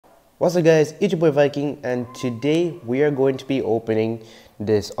What's up guys, it's your boy Viking and today we are going to be opening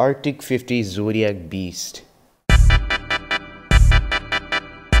this Arctic 50 Zodiac Beast.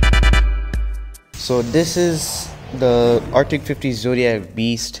 So this is the Arctic 50 Zodiac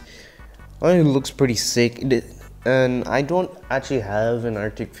Beast. It looks pretty sick and I don't actually have an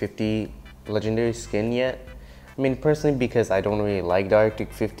Arctic 50 legendary skin yet. I mean personally because I don't really like the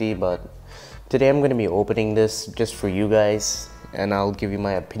Arctic 50, but today I'm going to be opening this just for you guys and I'll give you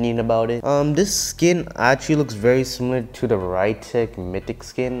my opinion about it. This skin actually looks very similar to the Rytech Mythic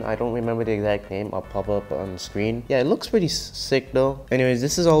skin. I don't remember the exact name. I'll pop up on the screen. Yeah, it looks pretty sick though. Anyways,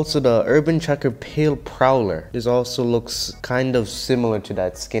 this is also the Urban Tracker Pale Prowler. This also looks kind of similar to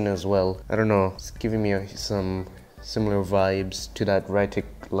that skin as well. I don't know, it's giving me some similar vibes to that Rytech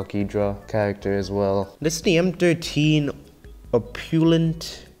Lucky Draw character as well. This is the M13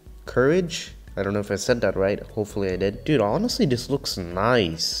 Opulent Courage. I don't know if I said that right. Hopefully I did. Dude, honestly, this looks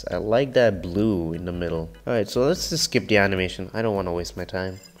nice. I like that blue in the middle. Alright, so let's just skip the animation. I don't want to waste my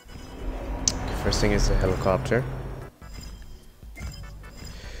time. First thing is the helicopter.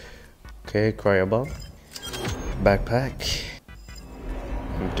 Okay, cryo bomb. Backpack.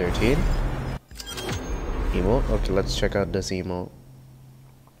 M13. Emote. Okay, let's check out this emote.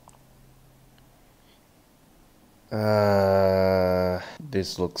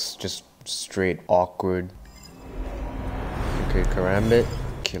 This looks just straight awkward. Okay, Karambit.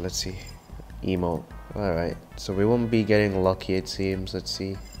 Okay, let's see. Emote. Alright, so we won't be getting lucky it seems. Let's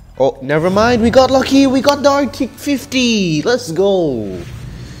see. Oh, never mind, we got lucky! We got the Arctic 50! Let's go!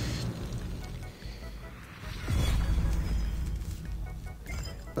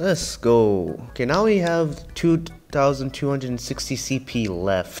 Let's go. Okay, now we have 2260 CP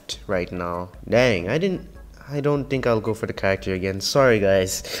left right now. Dang, I don't think I'll go for the character again. Sorry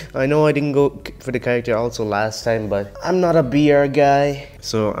guys. I know I didn't go for the character also last time, but I'm not a BR guy,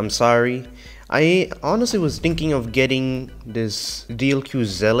 so I'm sorry. I honestly was thinking of getting this DLQ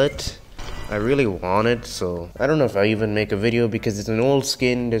Zealot. I really want it, so I don't know if I even make a video because it's an old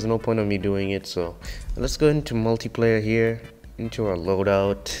skin. There's no point of me doing it, so let's go into multiplayer here. Into our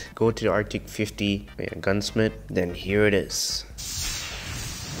loadout. Go to the Arctic 50. Oh, yeah, Gunsmith. Then here it is.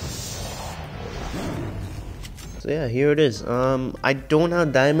 So yeah, here it is. I don't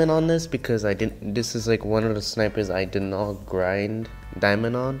have diamond on this because this is like one of the snipers I did not grind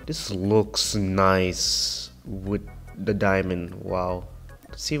diamond on. This looks nice with the diamond. Wow.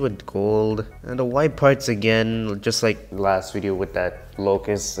 Let's see with gold and the white parts again, just like last video with that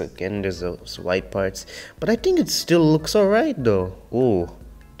locust. Again, there's those white parts, but I think it still looks alright though. Ooh,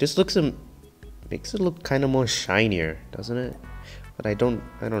 this makes it look kind of more shinier, doesn't it? But I don't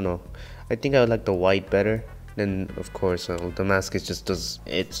know. I think I would like the white better. Then of course Damascus just does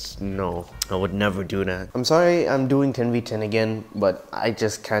no, I would never do that. I'm sorry I'm doing 10v10 again, but I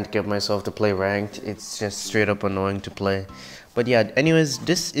just can't get myself to play ranked. It's just straight up annoying to play. But yeah, anyways,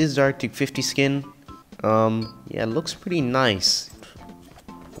 this is the Arctic 50 skin. Yeah, it looks pretty nice.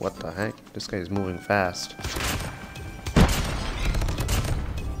 What the heck? This guy is moving fast.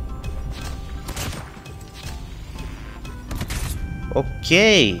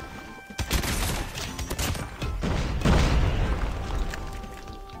 Okay.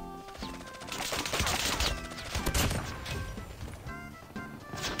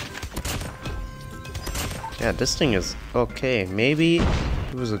 Yeah, this thing is okay. Maybe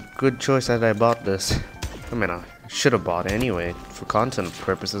it was a good choice that I bought this. I mean, I should have bought it anyway, for content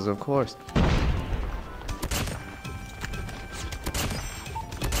purposes, of course.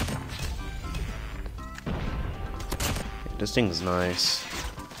 This thing's nice.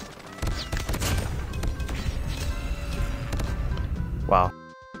 Wow.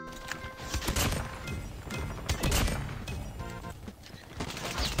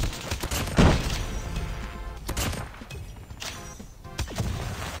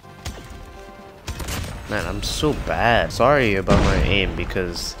 Man, I'm so bad. Sorry about my aim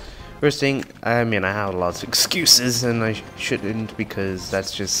because first thing, I mean, I have lots of excuses and I shouldn't because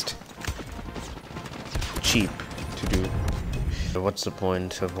that's just cheap to do. So what's the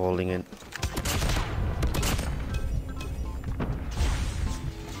point of holding it?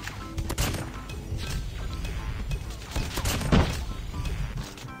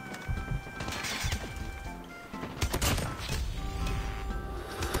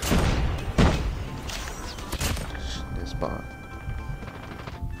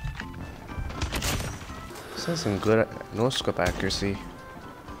 This has some good no-scope accuracy.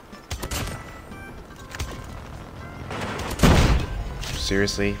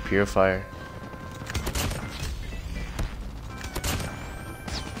 Seriously, Purifier.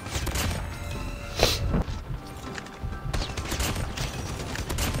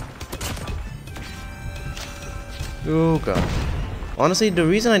 Oh god. Honestly, the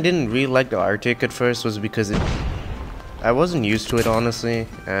reason I didn't really like the Arctic at first was because I wasn't used to it, honestly,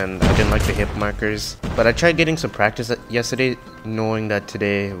 and I didn't like the hip markers. But I tried getting some practice yesterday, knowing that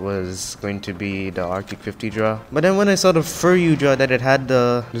today was going to be the Arctic 50 draw. But then when I saw the Furyu draw that it had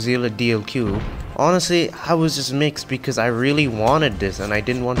the Zilla DLQ, honestly, I was just mixed because I really wanted this and I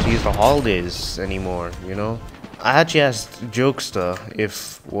didn't want to use the holidays anymore, you know? I actually asked Jokester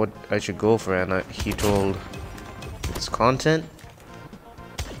if what I should go for, and he told it's content.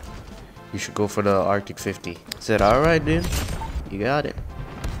 You should go for the Arctic 50. I said, alright dude, you got it.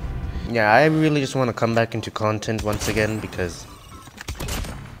 Yeah, I really just want to come back into content once again because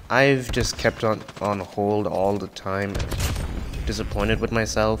I've just kept on hold all the time. Disappointed with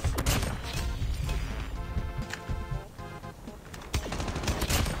myself.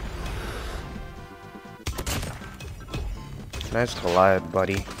 Nice collide,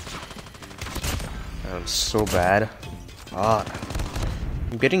 buddy. I'm so bad. God.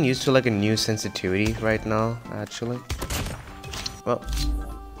 I'm getting used to like a new sensitivity right now, actually. Well,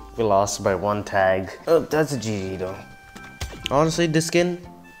 we lost by one tag. Oh, that's a GG though. Honestly, this skin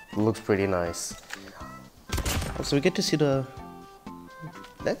looks pretty nice. So we get to see that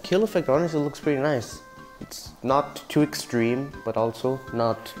kill effect honestly looks pretty nice. It's not too extreme, but also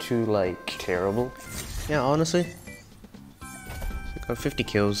not too like terrible. Yeah, honestly. So got 50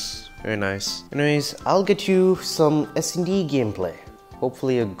 kills, very nice. Anyways, I'll get you some S&D gameplay.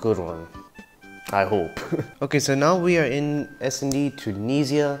 Hopefully a good one. I hope. Okay, so now we are in S&D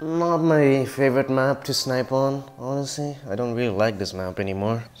Tunisia. Not my favorite map to snipe on, honestly. I don't really like this map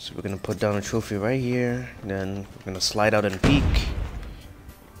anymore. So we're gonna put down a trophy right here. Then we're gonna slide out and peek.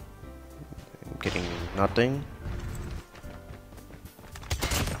 I'm getting nothing.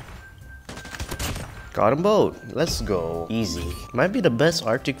 Got them both. Let's go. Easy. Might be the best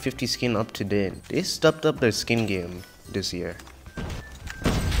Arctic 50 skin up to date. They stepped up their skin game this year.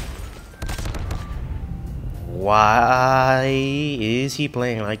 Why is he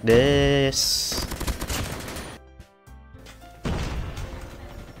playing like this?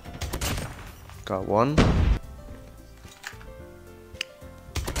 Got one.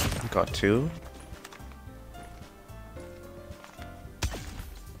 Got two.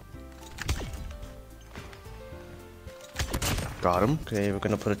 Got him. Okay, we're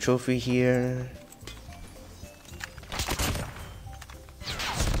gonna put a trophy here.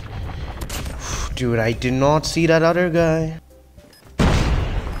 Dude, I did not see that other guy.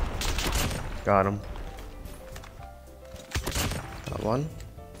 Got him. Got one.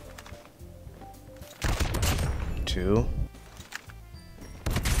 Two.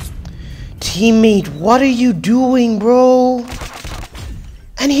 Teammate, what are you doing, bro?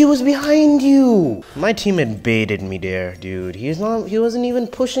 And he was behind you. My teammate baited me there, dude. He wasn't even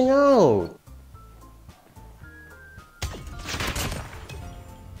pushing out.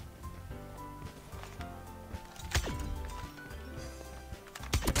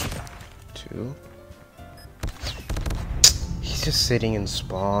 Two. He's just sitting in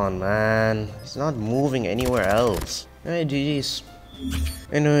spawn, man. He's not moving anywhere else. Alright, GG's.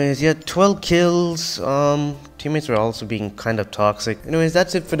 Anyways, yeah, 12 kills. Teammates were also being kind of toxic. Anyways,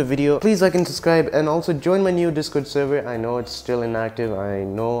 that's it for the video. Please like and subscribe, and also join my new Discord server. I know it's still inactive. I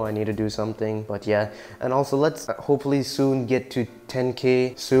know I need to do something, but yeah. And also, let's hopefully soon get to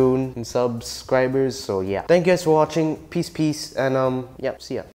 10k soon in subscribers. So yeah, thank you guys for watching. Peace, and yeah, see ya.